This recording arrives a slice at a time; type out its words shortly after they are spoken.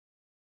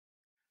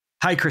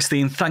Hi,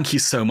 Christine. Thank you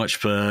so much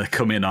for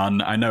coming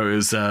on. I know it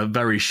was a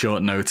very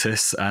short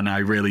notice, and I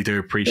really do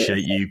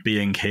appreciate you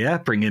being here,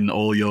 bringing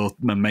all your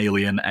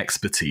mammalian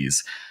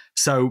expertise.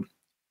 So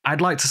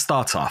I'd like to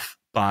start off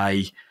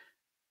by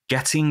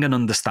getting an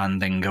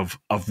understanding of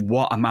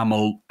what a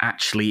mammal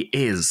actually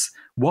is.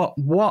 What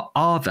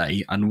are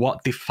they, and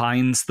what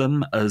defines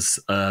them as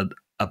a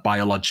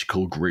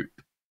biological group?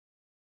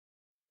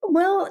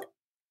 Well,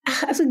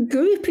 as a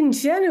group in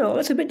general,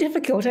 it's a bit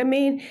difficult. I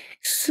mean,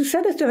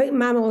 Cenozoic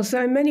mammals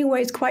are in many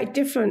ways quite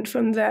different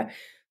from the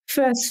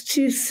first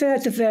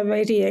 2/3 of their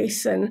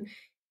radiation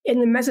in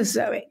the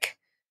Mesozoic.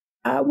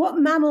 What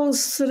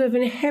mammals sort of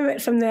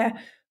inherit from their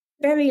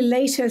very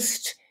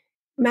latest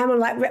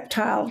mammal-like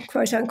reptile,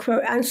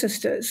 quote-unquote,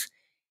 ancestors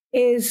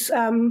is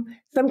some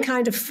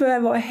kind of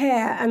fur or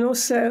hair, and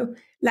also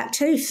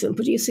lactation,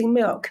 producing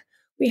milk.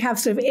 We have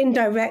sort of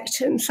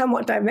indirect and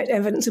somewhat direct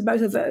evidence of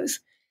both of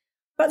those.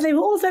 But they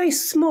were all very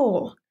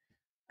small.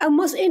 And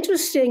what's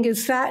interesting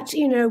is that,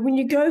 when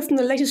you go from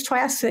the latest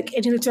Triassic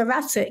into the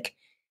Jurassic,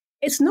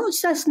 it's not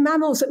just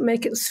mammals that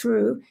make it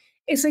through.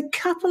 It's a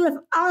couple of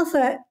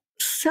other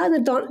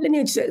cynodont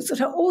lineages that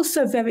are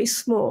also very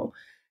small.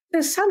 So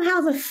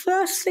somehow the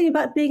first thing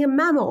about being a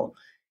mammal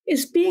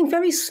is being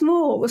very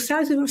small, the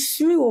size of a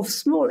shrew or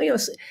small.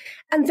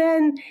 And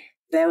then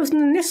there was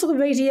an initial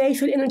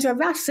radiation in the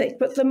Jurassic,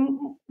 but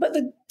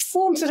the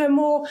forms that are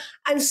more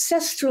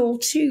ancestral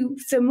to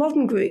the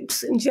modern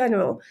groups in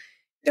general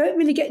don't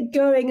really get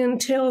going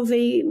until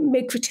the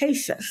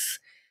mid-Cretaceous.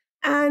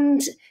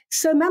 And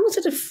so mammals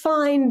are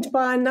defined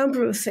by a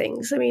number of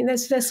things. I mean, they're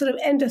sort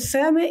of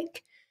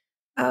endothermic,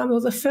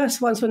 well, the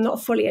first ones were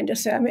not fully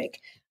endothermic.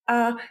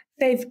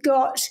 They've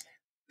got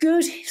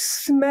good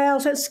smell,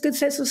 that's a good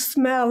sense of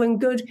smell, and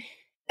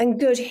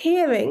good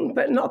hearing,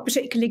 but not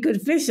particularly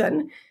good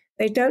vision.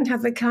 They don't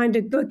have the kind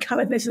of good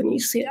color vision you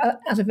see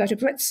other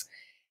vertebrates.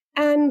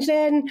 And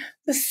then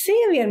the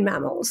Therian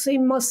mammals, the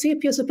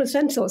marsupials and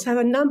placentals, have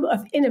a number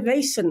of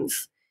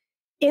innovations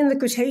in the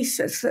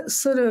Cretaceous that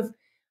sort of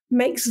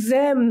makes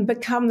them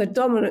become the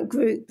dominant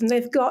group. And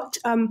they've got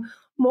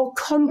more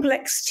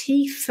complex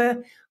teeth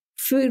for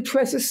food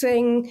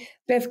processing.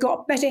 They've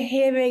got better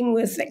hearing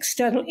with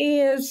external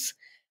ears.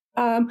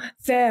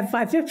 They're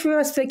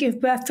viviparous. They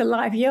give birth to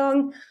live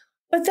young,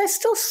 but they're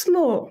still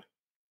small.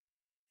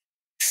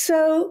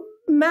 So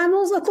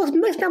mammals, of course,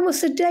 most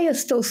mammals today are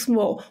still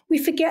small. We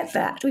forget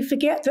that. We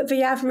forget that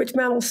the average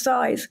mammal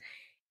size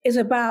is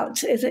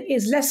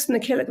less than a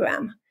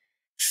kilogram.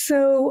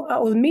 So,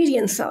 or the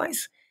median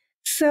size.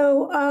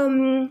 So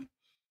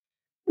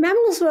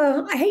mammals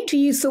were, I hate to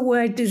use the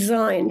word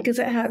design because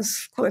it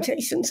has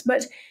connotations,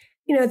 but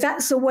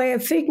that's a way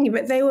of thinking of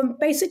it. They were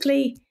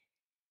basically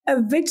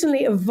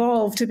originally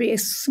evolved to be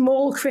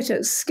small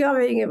critters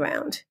scurrying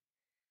around.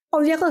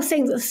 Oh, the other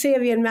thing that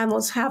Therian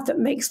mammals have that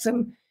makes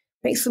them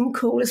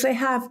cool is they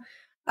have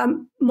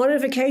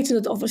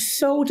modifications of the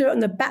shoulder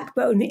and the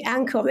backbone, the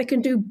ankle. They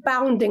can do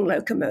bounding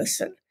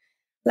locomotion,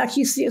 like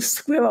you see a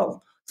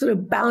squirrel sort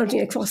of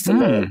bounding across the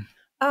lawn.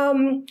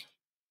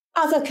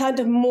 Other kind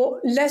of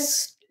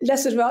less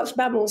advanced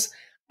mammals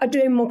are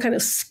doing more kind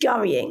of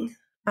scurrying.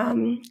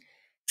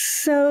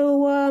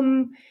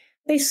 So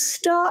they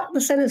start the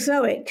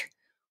Cenozoic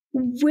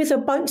with a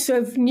bunch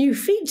of new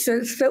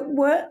features that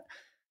were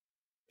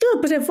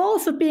good, but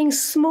evolved for being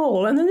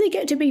small, and then they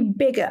get to be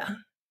bigger.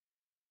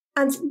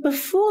 And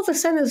before the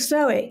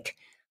Cenozoic,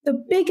 the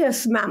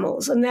biggest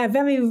mammals, and they're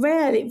very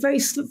rare, very,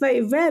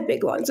 very rare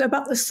big ones, are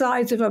about the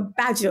size of a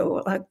badger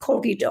or a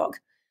corgi dog.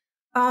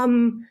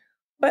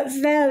 But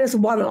there's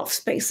one-offs,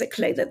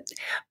 basically.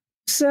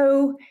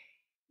 So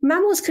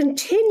mammals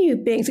continue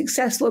being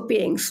successful at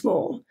being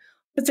small,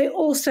 but they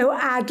also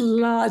add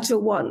larger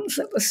ones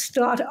at the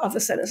start of the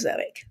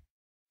Cenozoic.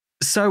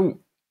 So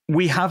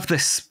we have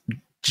this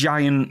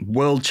giant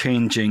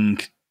world-changing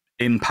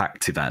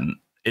impact event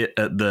at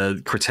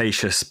the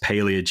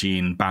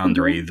Cretaceous-Paleogene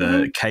boundary,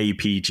 the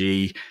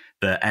KPG,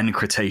 the end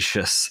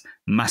Cretaceous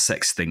mass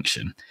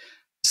extinction.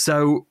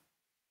 So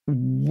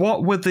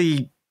what were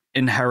the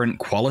inherent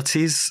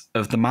qualities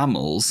of the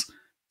mammals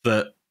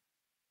that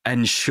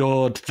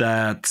ensured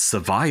their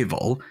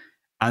survival?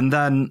 And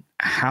then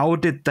how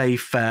did they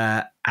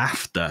fare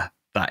after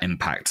that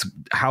impact?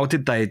 How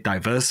did they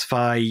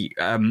diversify?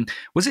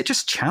 Was it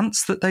just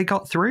chance that they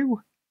got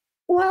through?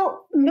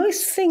 Well,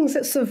 most things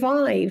that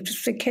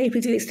survived the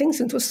KPG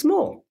extinctions were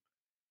small.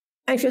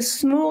 And if you're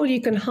small,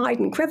 you can hide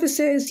in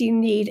crevices, you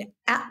need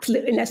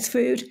absolutely less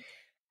food,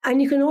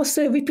 and you can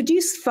also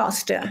reproduce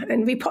faster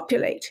and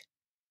repopulate.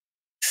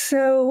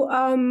 So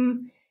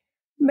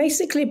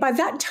basically, by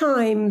that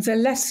time, the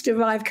less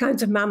derived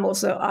kinds of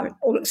mammals are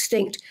all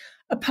extinct,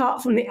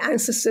 apart from the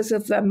ancestors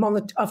of the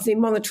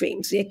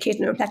monotremes, the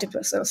echidna and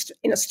platypus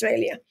in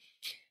Australia.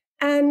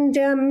 And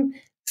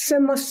so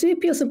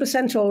marsupials and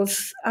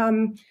placentals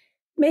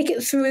make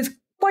it through with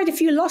quite a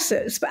few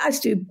losses, but as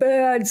do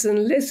birds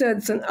and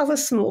lizards and other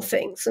small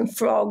things and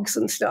frogs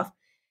and stuff.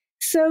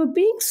 So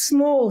being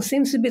small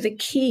seems to be the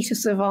key to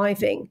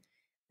surviving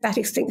that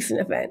extinction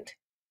event.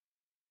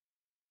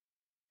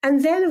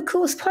 And then, of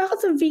course, part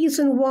of the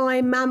reason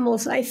why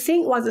mammals, I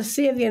think, why the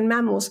Sirian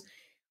mammals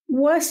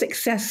were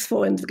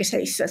successful in the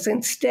Cretaceous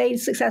and stayed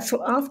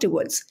successful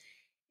afterwards,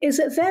 is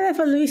that their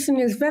evolution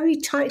is very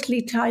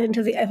tightly tied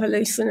into the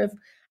evolution of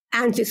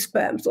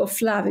angiosperms, or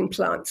flowering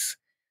plants.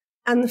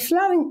 And the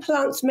flowering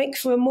plants make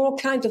for a more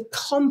kind of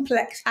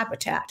complex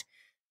habitat.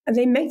 And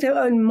they make their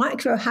own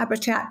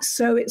microhabitat,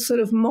 so it's sort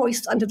of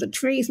moist under the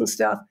trees and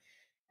stuff.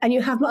 And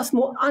you have much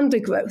more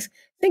undergrowth.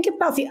 Think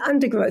about the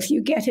undergrowth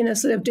you get in a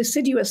sort of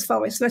deciduous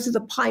forest versus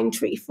a pine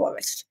tree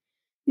forest.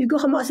 You've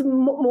got a much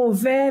more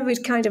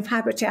varied kind of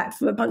habitat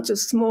for a bunch of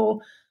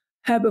small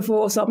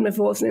herbivores,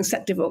 omnivores, and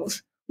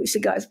insectivores, which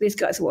these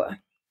guys were.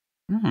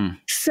 Mm.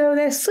 So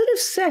they're sort of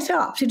set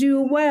up to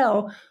do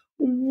well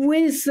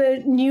with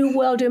the new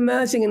world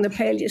emerging in the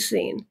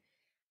Paleocene.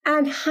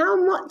 And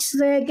how much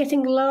they're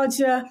getting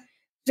larger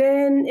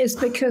then is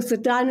because the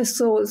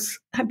dinosaurs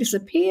have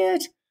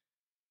disappeared,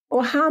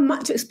 or how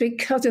much it's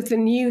because of the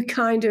new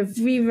kind of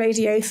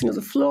re-radiation of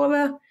the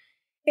flora.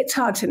 It's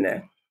hard to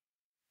know.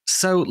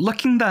 So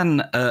looking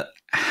then at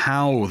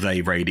how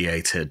they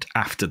radiated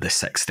after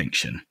this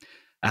extinction,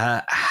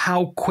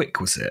 how quick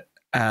was it?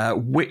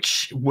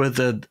 Which were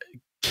the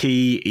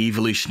key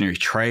evolutionary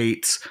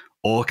traits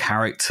or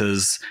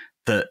characters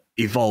that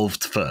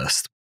evolved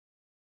first?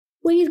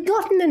 Well, you've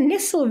got an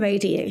initial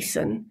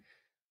radiation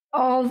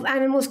of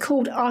animals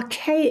called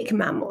archaic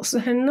mammals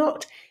that are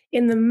not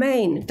in the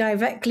main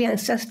directly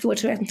ancestral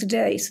to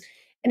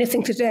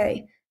anything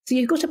today. So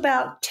you've got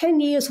about 10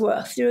 years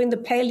worth during the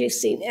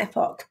Paleocene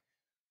epoch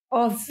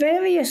of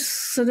various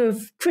sort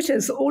of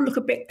critters that all look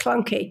a bit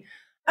clunky.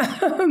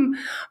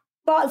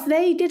 But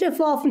they did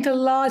evolve into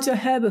larger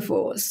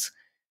herbivores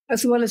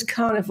as well as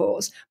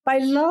carnivores. By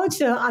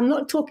larger, I'm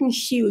not talking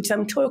huge,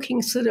 I'm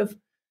talking sort of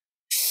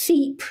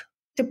sheep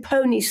to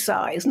pony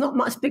size, not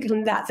much bigger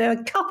than that. There are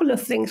a couple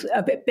of things that are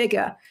a bit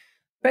bigger,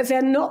 but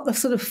they're not the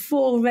sort of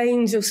full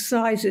range of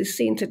sizes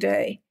seen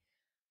today.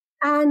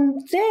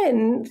 And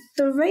then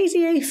the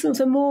radiation of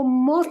the more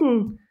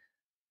modern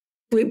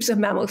groups of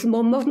mammals, the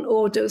more modern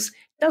orders,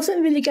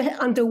 doesn't really get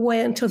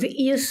underway until the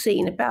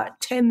Eocene, about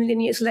 10 million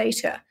years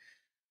later.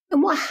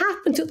 And what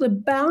happens at the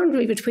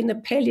boundary between the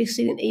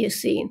Paleocene and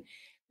Eocene,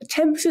 the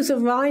temperatures are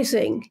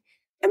rising.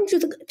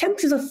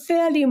 Temperatures are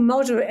fairly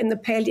moderate in the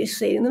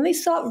Paleocene, and then they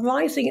start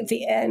rising at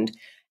the end,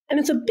 and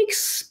it's a big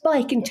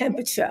spike in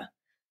temperature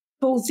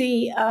called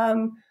the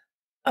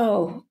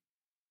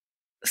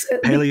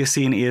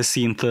Paleocene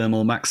Eocene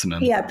thermal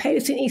maximum. Yeah,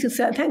 Paleocene Eocene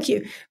thermal. Thank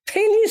you.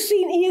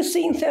 Paleocene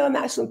Eocene thermal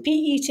maximum,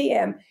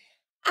 PETM,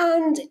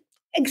 and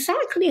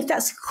exactly if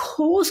that's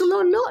causal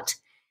or not,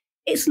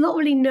 it's not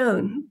really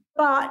known.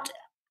 And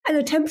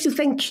the temperatures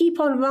then keep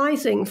on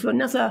rising for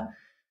another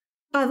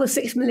 5 or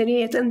 6 million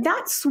years, and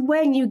that's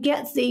when you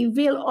get the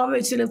real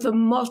origin of the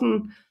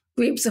modern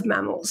groups of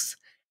mammals.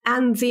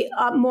 And the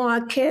more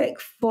archaic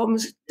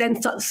forms then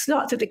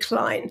start to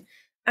decline,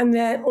 and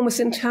they're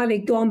almost entirely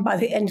gone by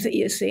the end of the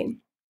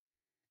Eocene.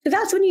 So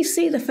that's when you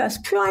see the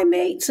first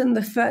primates and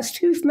the first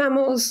hoof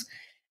mammals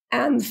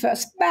and the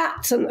first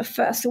bats and the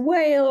first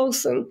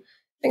whales and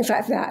things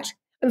like that.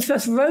 And the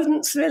first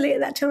rodents, really, at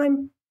that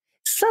time.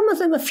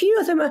 A few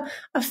of them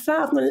are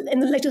found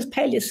in the latest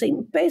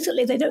Paleocene.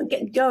 Basically, they don't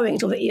get going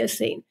until the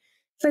Eocene.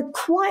 So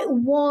quite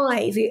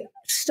why the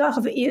start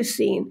of the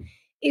Eocene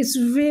is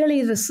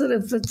really the sort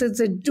of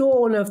the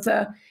dawn of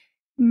the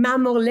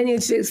mammal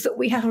lineages that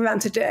we have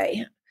around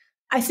today.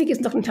 I think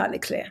it's not entirely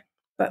clear,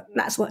 but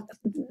that's what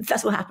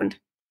happened.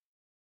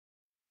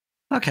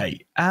 Okay,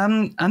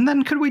 and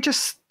then could we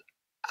just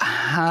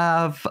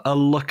have a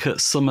look at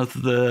some of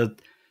the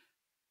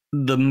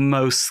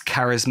most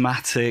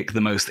charismatic, the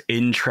most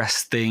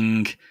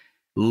interesting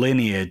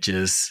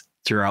lineages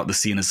throughout the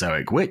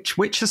Cenozoic?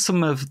 Which are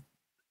some of,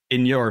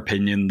 in your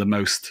opinion, the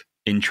most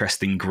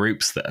interesting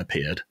groups that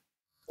appeared?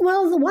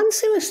 Well, the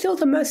ones who are still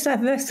the most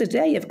diverse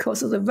today, of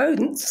course, are the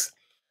rodents,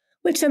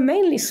 which are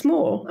mainly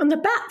small, and the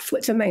bats,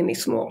 which are mainly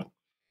small.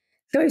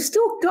 So we've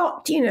still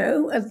got,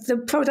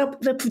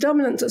 the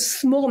predominance of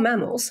small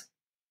mammals.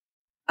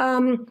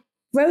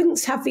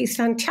 Rodents have these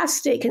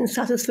fantastic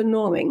incisors for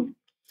gnawing,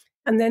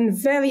 and then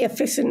very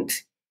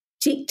efficient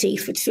cheek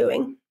teeth for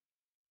chewing.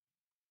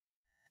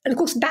 And of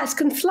course, bats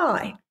can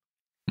fly.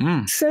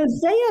 So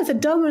they are the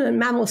dominant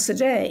mammals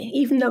today,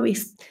 even though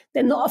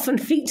they're not often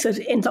featured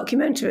in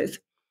documentaries.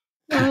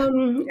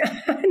 I'm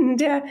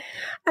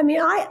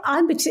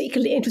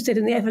particularly interested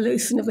in the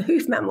evolution of the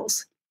hoof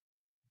mammals.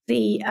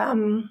 The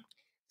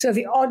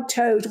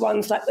odd-toed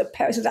ones like the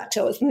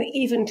pterodactyls and the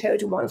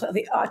even-toed ones like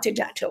the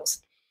artiodactyls.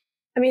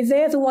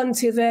 They're the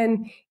ones who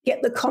then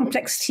get the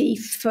complex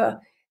teeth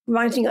for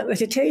grinding up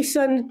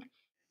vegetation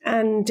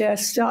and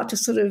start to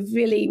sort of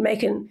really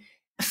make an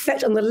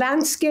effect on the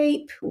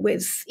landscape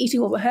with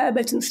eating all the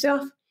herbage and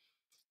stuff.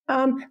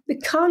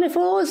 The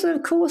carnivores are,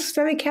 of course,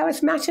 very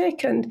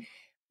charismatic, and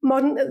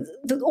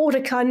the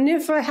order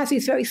Carnivora has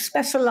these very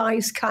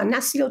specialized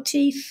carnassial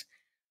teeth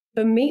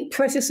for meat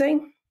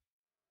processing.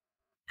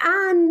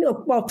 And,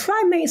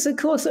 primates, of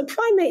course,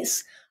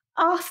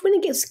 when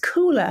it gets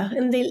cooler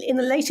in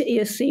the later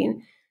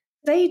Eocene,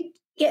 they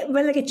get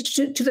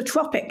relegated to the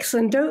tropics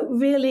and don't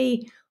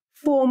really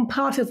form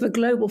part of the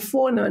global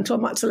fauna until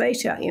much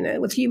later,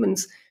 with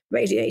humans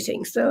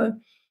radiating. So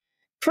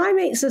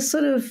primates are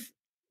sort of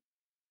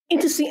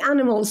interesting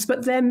animals,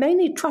 but they're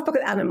mainly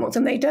tropical animals,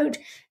 and they don't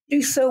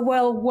do so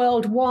well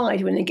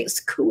worldwide when it gets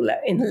cooler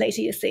in the late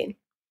Eocene.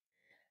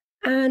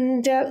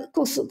 And of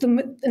course,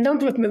 the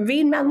number of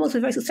marine mammals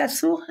are very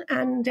successful,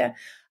 and of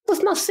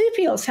course,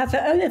 marsupials have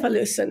their own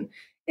evolution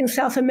in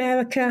South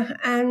America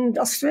and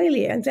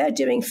Australia, and they're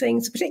doing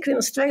things, particularly in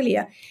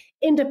Australia,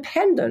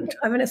 independent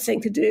of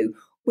anything to do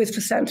with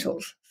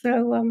placentals.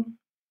 So,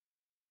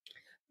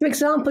 for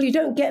example, you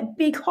don't get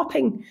big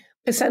hopping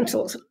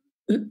placentals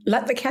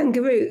like the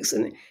kangaroos,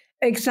 and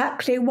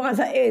exactly why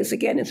that is,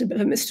 again, is a bit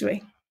of a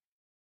mystery.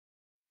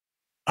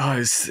 Oh,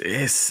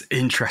 it's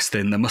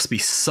interesting. There must be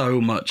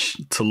so much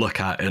to look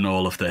at in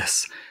all of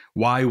this.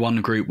 Why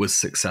one group was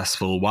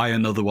successful, why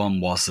another one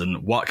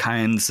wasn't, what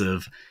kinds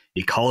of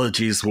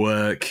ecologies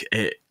work.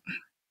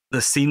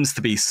 There seems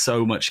to be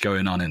so much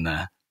going on in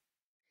there.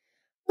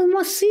 Well,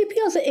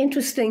 marsupials are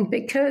interesting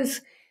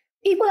because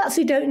people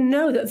actually don't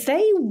know that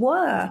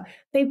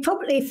they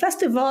probably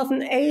first evolved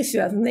in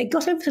Asia, and they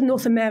got over to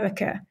North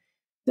America,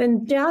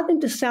 then down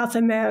into South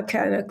America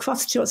and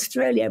across to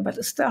Australia by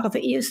the start of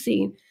the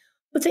Eocene.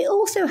 But they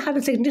also had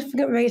a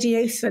significant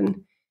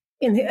radiation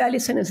in the early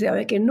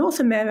Cenozoic in North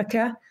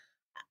America,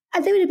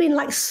 and they would have been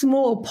like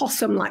small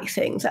possum-like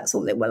things. That's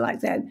all they were like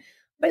then.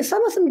 But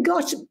some of them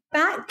got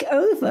back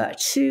over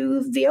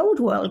to the old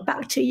world,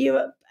 back to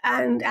Europe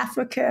and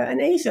Africa and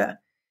Asia.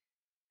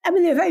 I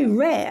mean, they're very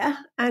rare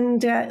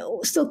and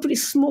still pretty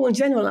small and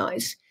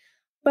generalized.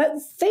 But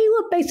they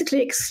were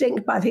basically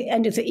extinct by the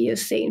end of the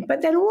Eocene.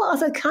 But then all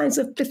other kinds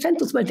of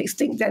placentals went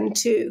extinct then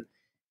too.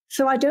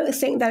 So I don't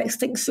think that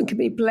extinction can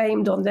be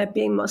blamed on there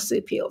being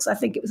marsupials. I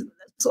think it was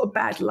sort of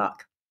bad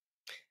luck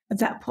at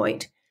that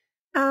point.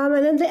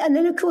 And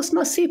then, of course,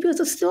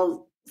 marsupials are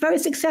still very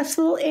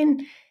successful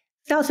in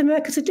South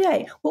America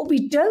today. What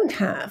we don't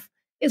have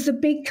is the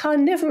big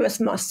carnivorous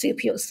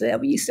marsupials there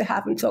we used to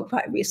have and talk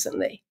about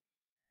recently,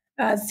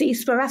 the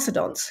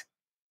sparacidons.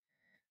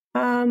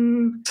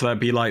 So that'd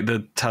be like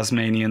the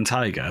Tasmanian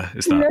tiger?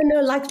 Is that?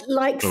 No,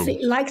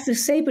 like the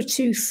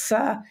saber-tooth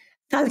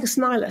Thalicus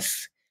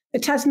milus. The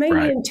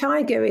Tasmanian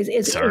tiger is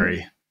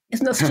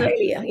in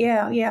Australia.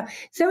 Yeah.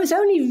 So it's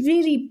only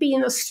really been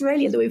in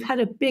Australia that we've had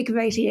a big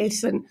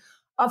radiation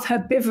of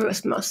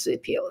herbivorous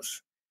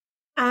marsupials.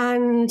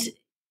 And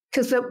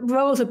because the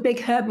roles of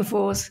big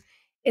herbivores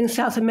in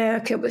South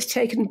America was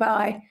taken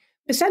by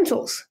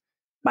placentals,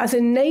 by the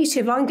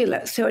native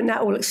ungulates who are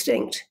now all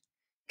extinct.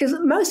 Because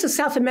most of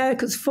South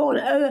America's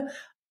fauna,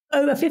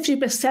 over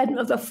 50%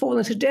 of the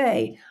fauna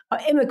today are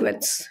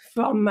immigrants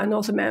from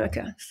North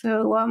America.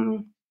 So,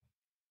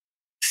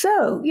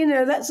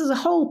 there's a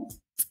whole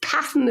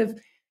pattern of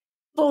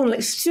faunal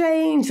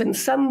exchange and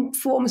some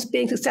forms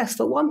being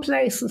successful one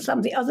place and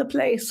some the other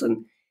place.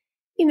 And,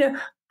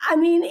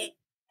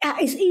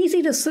 it's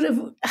easy to sort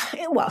of,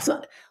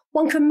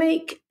 one can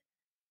make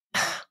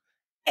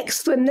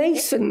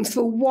explanations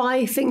for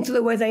why things are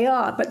the way they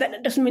are, but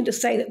that doesn't mean to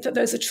say that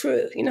those are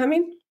true. You know what I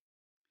mean?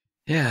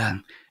 Yeah.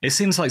 It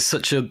seems like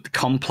such a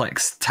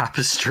complex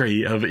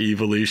tapestry of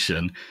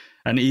evolution.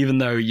 And even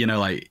though,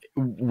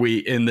 we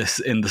in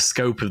the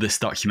scope of this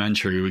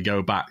documentary, we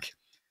go back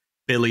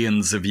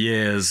billions of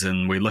years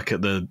and we look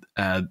at the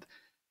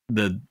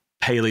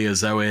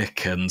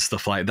Paleozoic and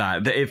stuff like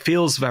that, it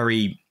feels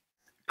very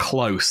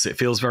close. It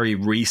feels very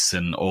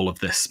recent, all of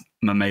this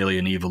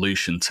mammalian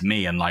evolution to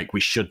me. And like, we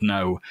should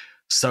know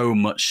so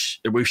much.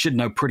 We should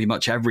know pretty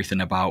much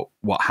everything about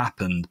what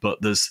happened, but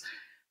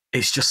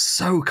it's just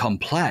so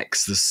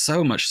complex. There's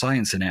so much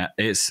science in it.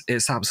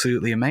 It's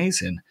absolutely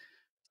amazing.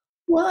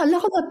 Well, a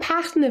lot of the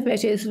pattern of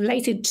it is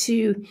related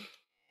to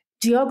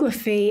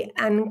geography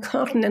and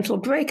continental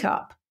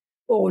breakup,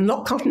 or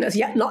not continents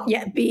not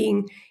yet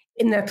being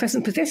in their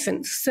present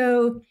positions.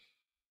 So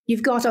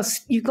you've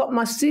got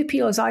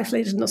marsupials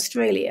isolated in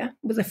Australia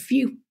with a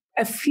few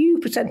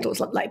placentals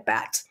like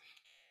bats.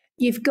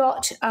 You've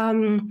got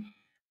a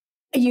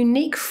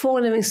unique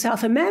fauna in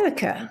South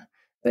America,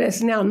 but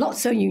it's now not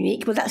so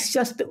unique. But that's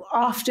just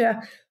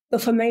after the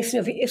formation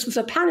of the Isthmus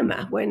of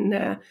Panama,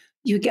 when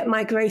you get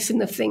migration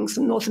of things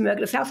from North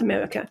America to South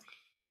America.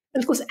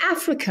 And of course,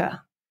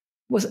 Africa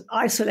was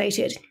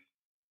isolated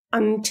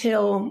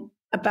until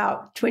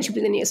about 20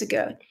 billion years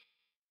ago.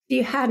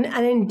 You had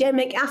an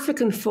endemic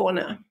African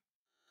fauna,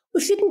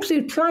 which did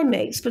include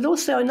primates, but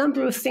also a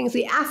number of things,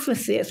 the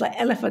aphrotheres, like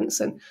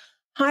elephants and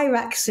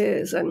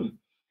hyraxes and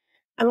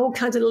all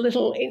kinds of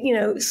little,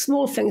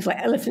 small things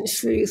like elephant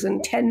shrews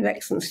and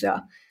tenrecs and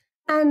stuff.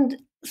 And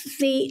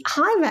the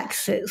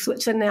hyraxes,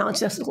 which are now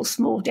just little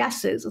small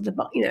dasses of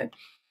the,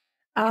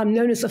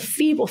 known as the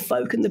feeble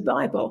folk in the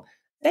Bible,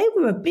 they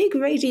were a big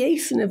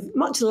radiation of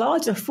much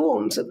larger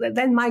forms that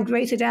then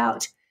migrated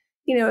out,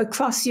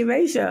 across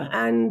Eurasia.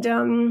 And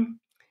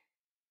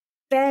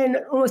then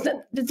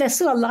they're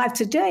still alive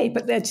today,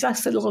 but they're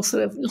just a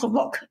little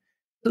rock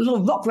the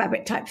little rock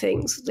rabbit type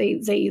things.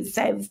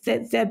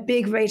 Their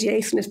big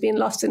radiation has been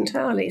lost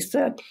entirely.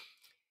 So,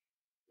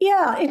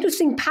 yeah,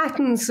 interesting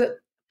patterns that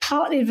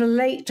partly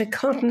relate to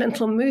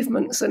continental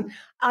movements and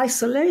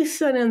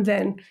isolation, and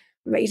then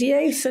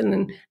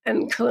radiation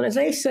and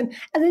colonization,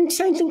 and then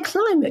changing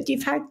climate.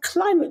 You've had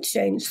climate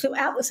change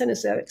throughout the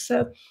Cenozoic.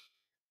 So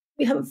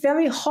we have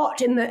very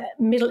hot in the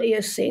Middle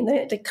Eocene, then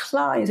it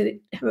declines, and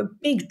it have a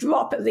big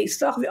drop at the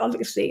start of the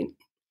Oligocene.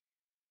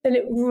 Then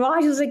it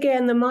rises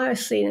again in the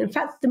Miocene. In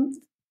fact,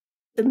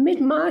 the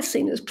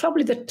mid-Miocene is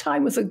probably the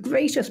time with the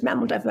greatest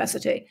mammal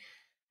diversity.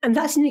 And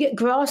that's when you get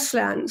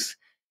grasslands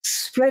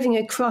spreading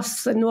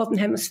across the northern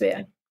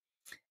hemisphere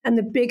and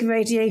the big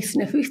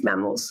radiation of hoof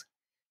mammals.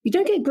 You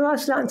don't get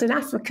grasslands in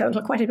Africa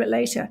until quite a bit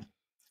later.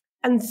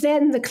 And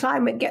then the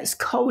climate gets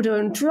colder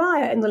and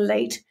drier in the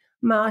late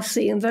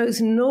Miocene, and those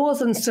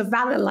northern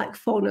savanna-like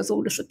faunas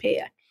all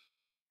disappear.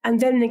 And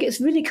then when it gets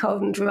really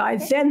cold and dry,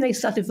 then they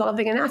start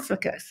evolving in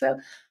Africa. So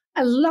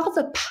a lot of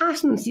the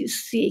patterns you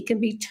see can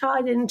be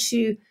tied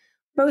into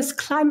both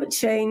climate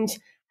change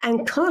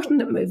and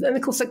continent movement. And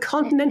of course, the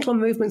continental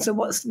movements are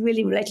what's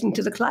really relating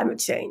to the climate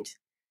change.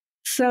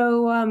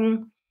 So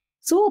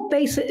it's all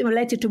basically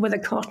related to where the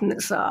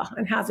continents are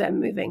and how they're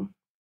moving.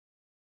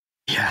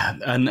 Yeah,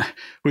 and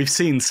we've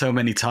seen so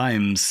many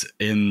times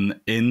in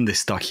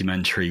this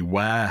documentary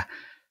where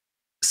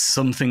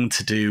something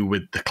to do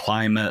with the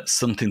climate,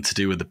 something to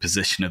do with the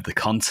position of the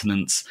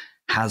continents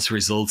has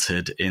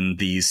resulted in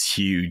these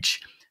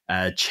huge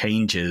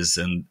changes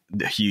and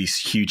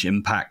huge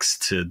impacts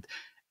to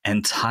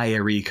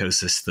entire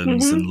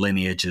ecosystems and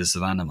lineages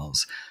of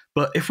animals.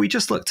 But if we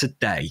just look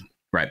today,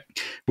 right,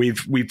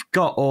 we've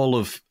got all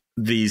of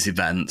these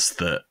events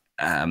that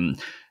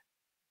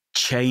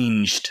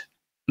changed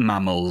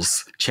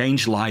mammals,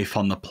 changed life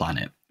on the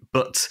planet,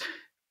 but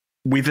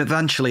we've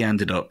eventually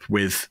ended up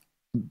with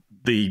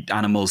the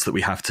animals that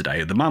we have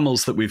today, the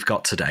mammals that we've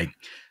got today.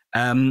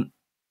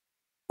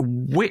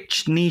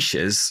 Which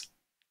niches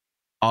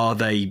are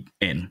they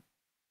in?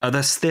 Are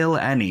there still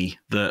any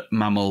that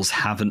mammals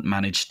haven't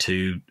managed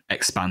to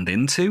expand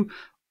into?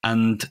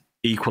 And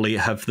equally,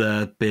 have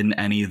there been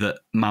any that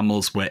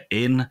mammals were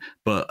in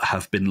but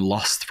have been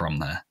lost from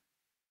there?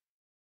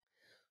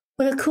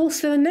 Well, of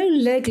course, there are no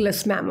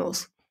legless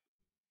mammals.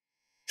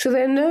 So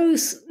there are no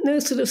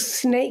sort of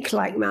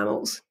snake-like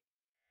mammals.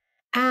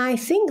 And I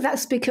think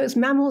that's because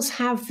mammals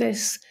have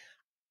this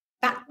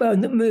backbone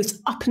that moves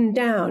up and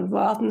down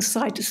rather than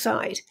side to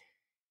side.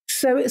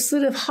 So it's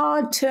sort of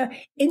hard to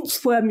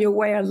inchworm your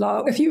way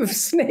along if you're a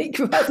snake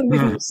rather than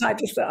moving side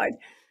to side.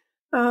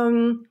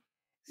 So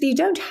you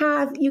don't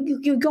have,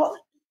 you've got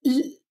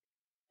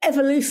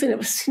evolution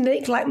of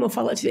snake-like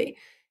morphology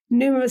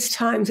numerous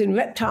times in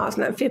reptiles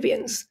and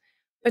amphibians,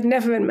 but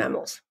never in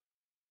mammals.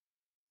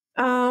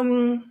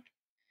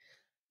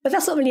 But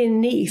that's not really a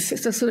niche,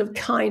 it's a sort of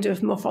kind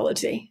of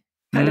morphology,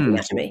 kind of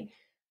anatomy.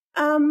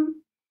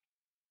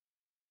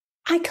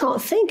 I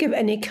can't think of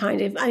any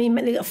kind of, I mean,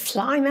 you've got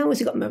flying mammals,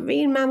 you've got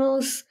marine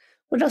mammals.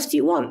 What else do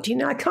you want? You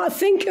know, I can't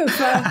think of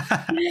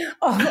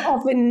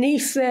of a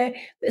niche that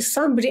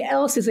somebody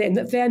else is in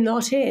that they're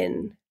not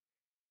in.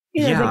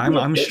 You know, yeah,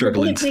 I'm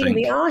struggling to think. They're good at being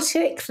in the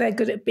Arctic, they're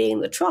good at being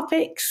in the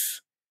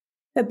tropics.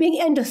 They're being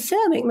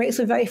endothermic makes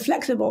them very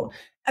flexible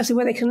as to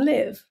where they can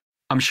live.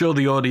 I'm sure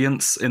the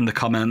audience in the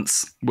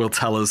comments will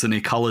tell us an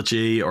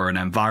ecology or an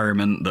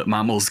environment that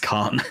mammals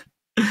can't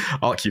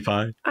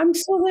occupy. I'm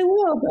sure they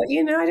will, but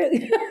you know,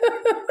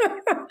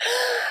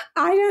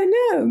 I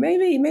don't know.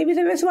 Maybe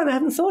there is one I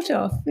haven't thought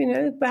of. You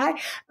know, but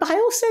I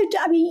also,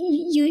 I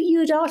mean, you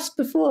had asked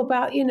before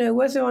about, you know,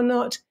 whether or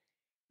not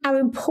how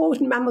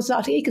important mammals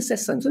are to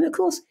ecosystems, and of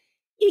course,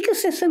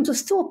 ecosystems are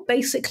still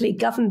basically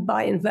governed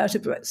by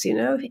invertebrates. You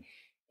know,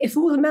 if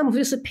all the mammals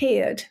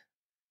disappeared,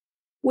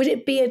 would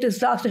it be a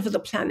disaster for the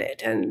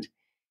planet? And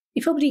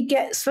you probably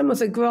get some of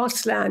the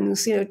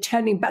grasslands, you know,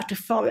 turning back to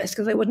forest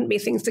because there wouldn't be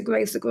things to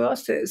graze the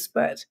grasses.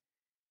 But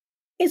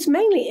it's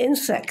mainly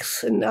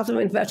insects and other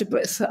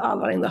invertebrates that are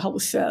running the whole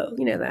show.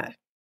 You know that.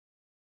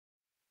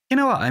 You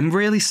know what? I'm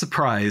really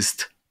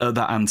surprised at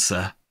that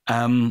answer.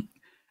 And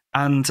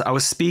I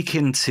was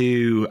speaking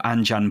to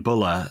Anjan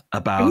Buller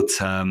about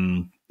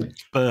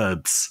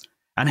birds,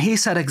 and he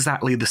said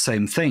exactly the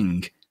same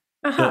thing.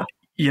 That,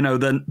 you know,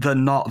 they're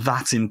not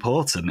that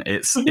important.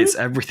 It's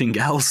everything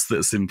else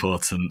that's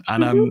important.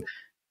 And I'm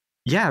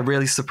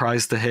really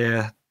surprised to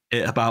hear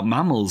it about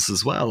mammals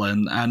as well.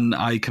 And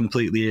I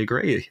completely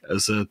agree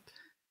as a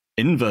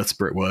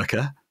invertebrate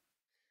worker.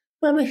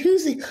 Well, I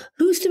mean,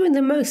 who's doing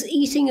the most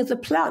eating of the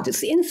plant? It's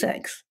the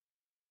insects,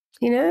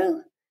 you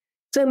know?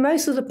 So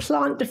most of the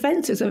plant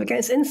defenses are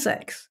against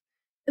insects.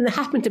 And they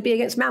happen to be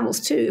against mammals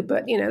too,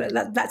 but, you know,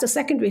 that's a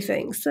secondary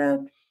thing.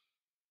 So,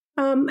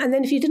 and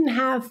then if you didn't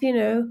have, you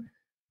know,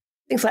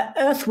 things like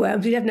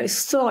earthworms, you'd have no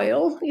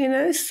soil, you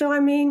know? So, I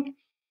mean,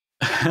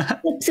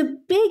 the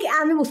big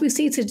animals we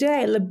see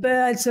today, the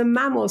birds and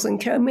mammals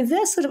and co, I mean,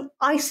 they're sort of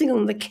icing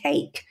on the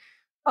cake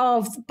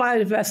of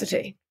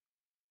biodiversity.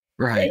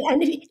 Right.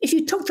 And if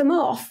you took them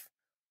off,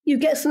 you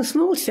get some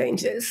small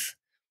changes,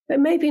 but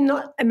maybe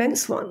not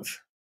immense ones.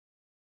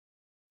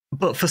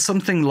 But for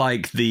something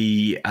like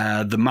the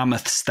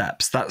mammoth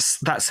steppes,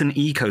 that's an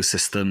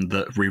ecosystem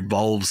that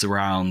revolves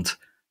around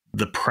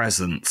the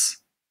presence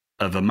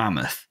of a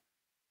mammoth.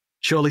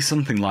 Surely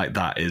something like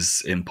that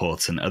is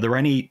important. Are there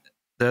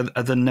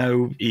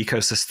no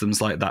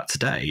ecosystems like that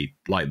today?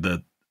 Like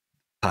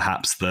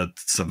perhaps the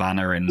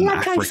savannah in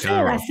Africa? I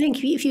said, I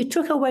think if you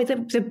took away the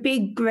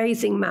big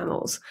grazing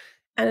mammals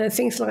and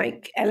things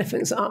like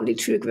elephants aren't really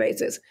true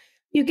grazers,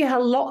 you get a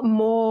lot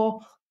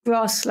more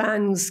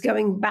grasslands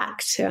going back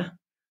to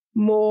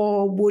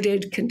more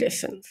wooded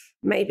conditions,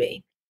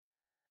 maybe.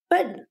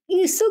 But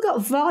you still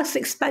got vast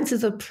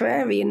expanses of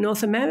prairie in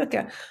North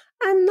America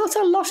and not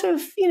a lot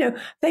of,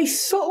 they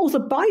shot all the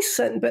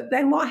bison, but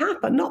then what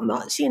happened? Not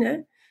much, I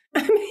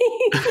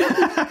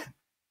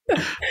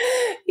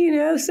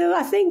mean, so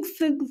I think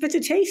the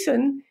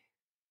vegetation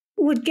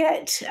would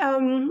get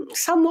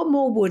somewhat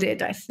more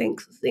wooded, I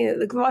think.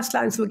 The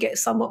grasslands would get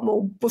somewhat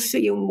more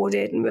bushy and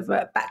wooded and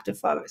revert back to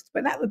forest.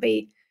 But that would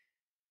be,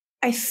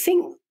 I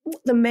think,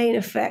 the main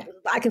effect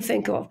I can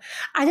think of.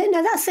 I don't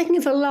know, that's thinking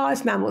of the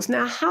large mammals.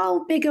 Now,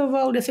 how big a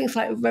role do things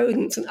like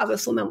rodents and other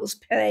small mammals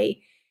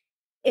play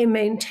in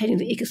maintaining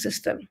the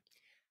ecosystem?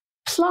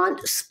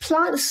 Plant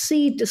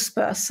seed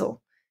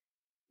dispersal.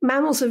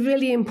 Mammals are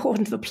really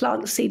important for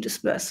plant seed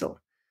dispersal.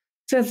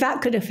 So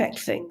that could affect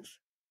things.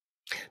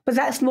 But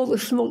that's more the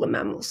smaller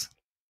mammals.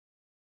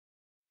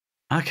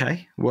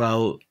 Okay,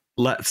 well,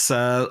 let's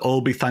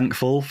all be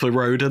thankful for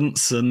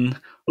rodents and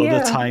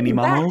other tiny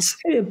mammals.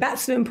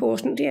 Bats are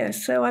important,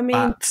 yes. So I mean,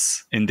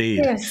 bats, indeed.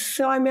 Yes.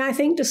 So I mean, I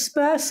think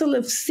dispersal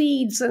of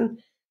seeds and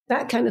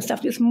that kind of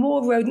stuff. There's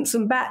more rodents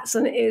and bats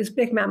than it is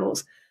big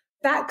mammals.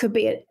 That could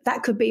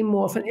be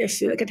more of an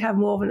issue. It could have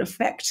more of an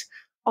effect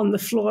on the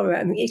flora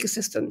and the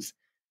ecosystems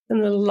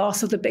than the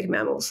loss of the big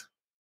mammals.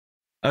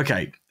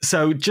 Okay,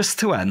 so just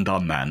to end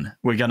on then,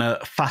 we're going to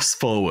fast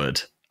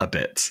forward a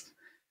bit.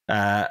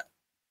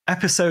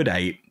 Episode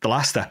 8, the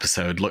last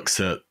episode, looks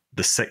at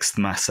the 6th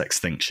mass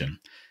extinction.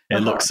 It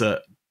looks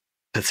at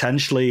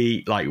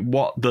potentially like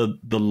what the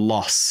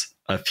loss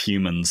of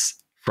humans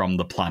from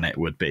the planet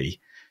would be.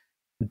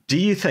 Do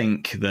you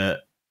think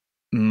that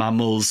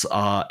mammals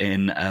are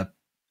in a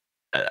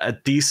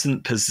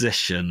decent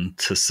position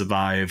to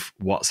survive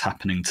what's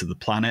happening to the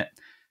planet?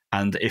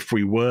 And if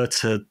we were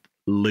to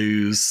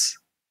lose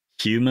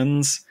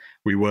humans,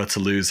 we were to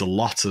lose a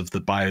lot of the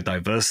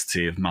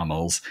biodiversity of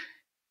mammals,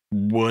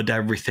 would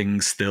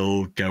everything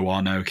still go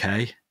on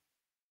okay?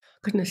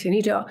 Goodness, you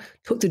need to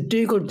talk to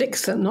Dougal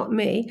Dixon, not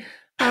me.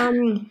 I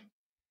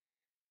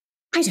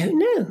don't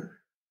know.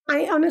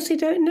 I honestly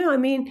don't know. I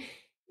mean,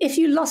 if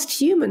you lost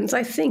humans,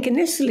 I think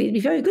initially it'd be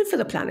very good for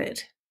the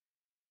planet.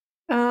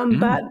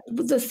 But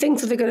the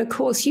things that are going to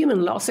cause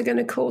human loss are going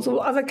to cause all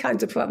other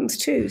kinds of problems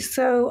too.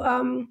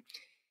 So,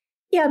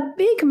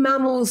 big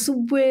mammals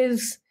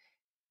with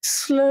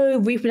slow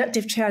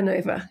reproductive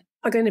turnover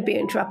are going to be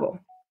in trouble.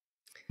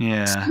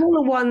 Yeah.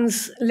 Smaller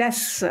ones,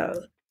 less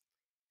so.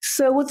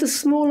 So would the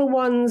smaller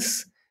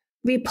ones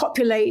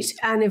repopulate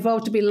and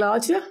evolve to be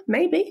larger?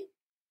 Maybe.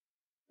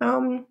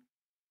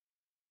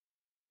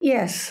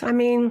 Yes, I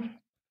mean,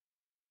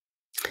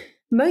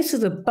 most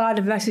of the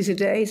biodiversity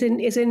today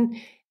is in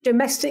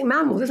domestic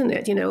mammals, isn't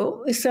it?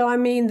 So I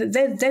mean,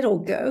 they'd all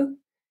go.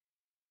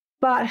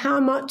 But how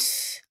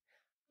much?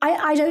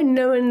 I don't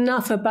know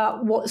enough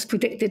about what's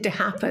predicted to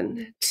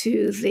happen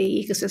to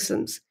the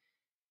ecosystems.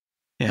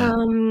 Yeah.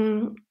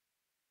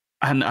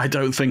 And I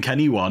don't think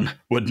anyone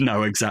would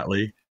know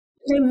exactly.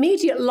 The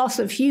immediate loss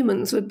of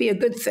humans would be a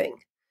good thing,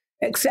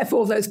 except for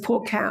all those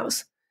poor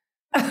cows.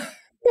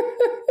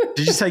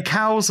 Did you say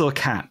cows or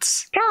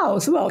cats?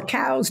 Cows. Well,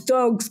 cows,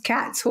 dogs,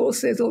 cats,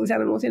 horses, all these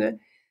animals,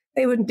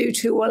 they wouldn't do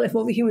too well if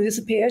all the humans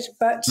disappeared.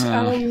 But,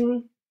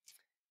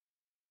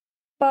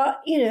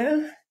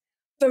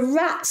 the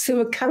rats who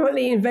are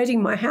currently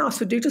invading my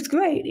house would do just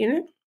great,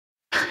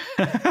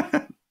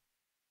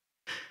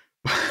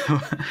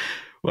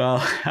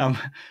 Well,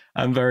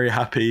 I'm very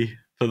happy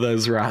for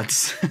those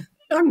rats.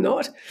 I'm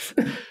not.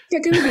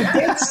 They're going to be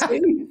dead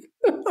soon,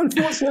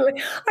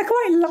 unfortunately. I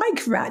quite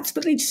like rats,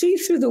 but they chew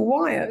through the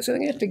wire, so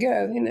they have to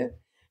go,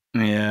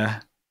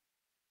 Yeah.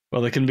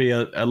 Well, there can be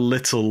a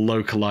little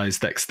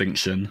localized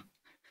extinction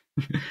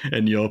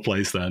in your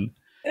place then.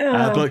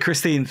 But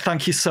Christine,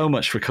 thank you so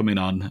much for coming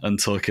on and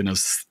talking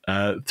us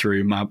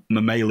through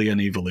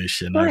mammalian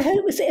evolution. Well, I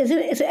hope.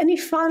 Is there any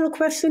final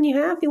question you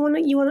have? You want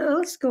to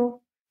ask, or?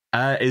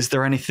 Is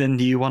there anything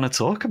you want to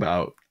talk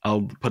about?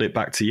 I'll put it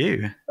back to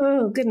you.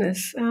 Oh,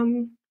 goodness.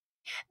 The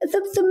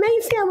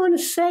main thing I want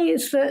to say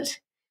is that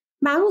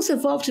mammals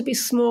evolved to be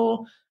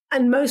small,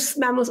 and most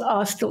mammals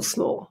are still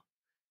small.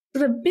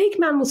 But the big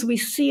mammals we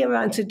see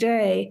around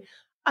today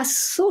are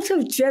sort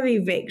of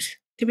jerry-rigged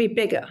to be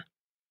bigger.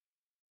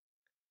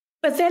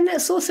 But then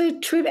that's also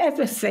true of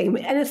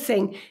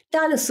anything.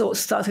 Dinosaurs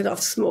started off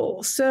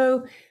small,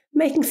 so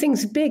making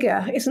things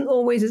bigger isn't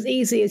always as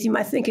easy as you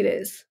might think it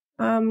is.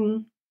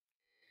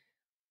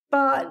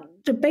 But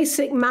the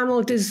basic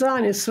mammal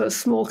design is for a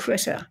small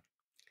critter.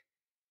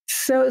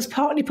 So it's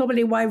partly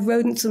probably why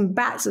rodents and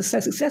bats are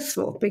so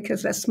successful,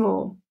 because they're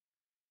small.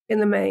 in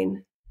the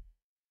main.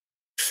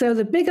 So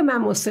the bigger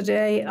mammals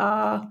today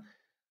are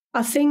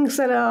things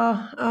that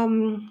are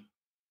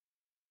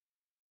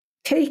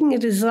taking a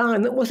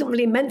design that wasn't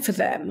really meant for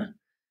them,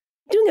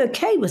 doing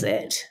okay with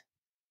it,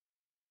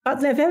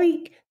 but they're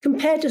very,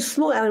 compared to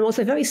small animals,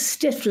 they're very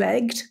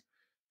stiff-legged,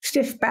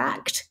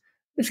 stiff-backed,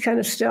 this kind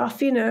of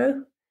stuff, you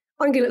know,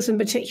 ungulates in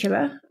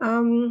particular.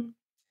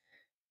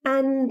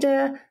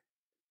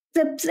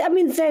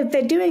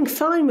 They're doing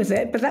fine with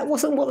it, but that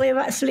wasn't what they were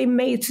actually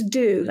made to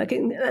do. I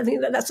think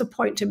that's a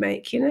point to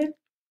make, you know?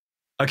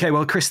 Okay,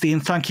 well, Christine,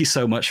 thank you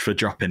so much for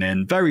dropping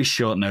in. Very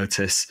short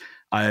notice.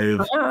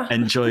 I've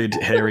enjoyed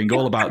hearing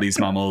all about these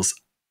mammals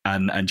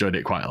and enjoyed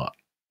it quite a lot.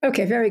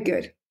 Okay, very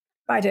good.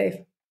 Bye, Dave.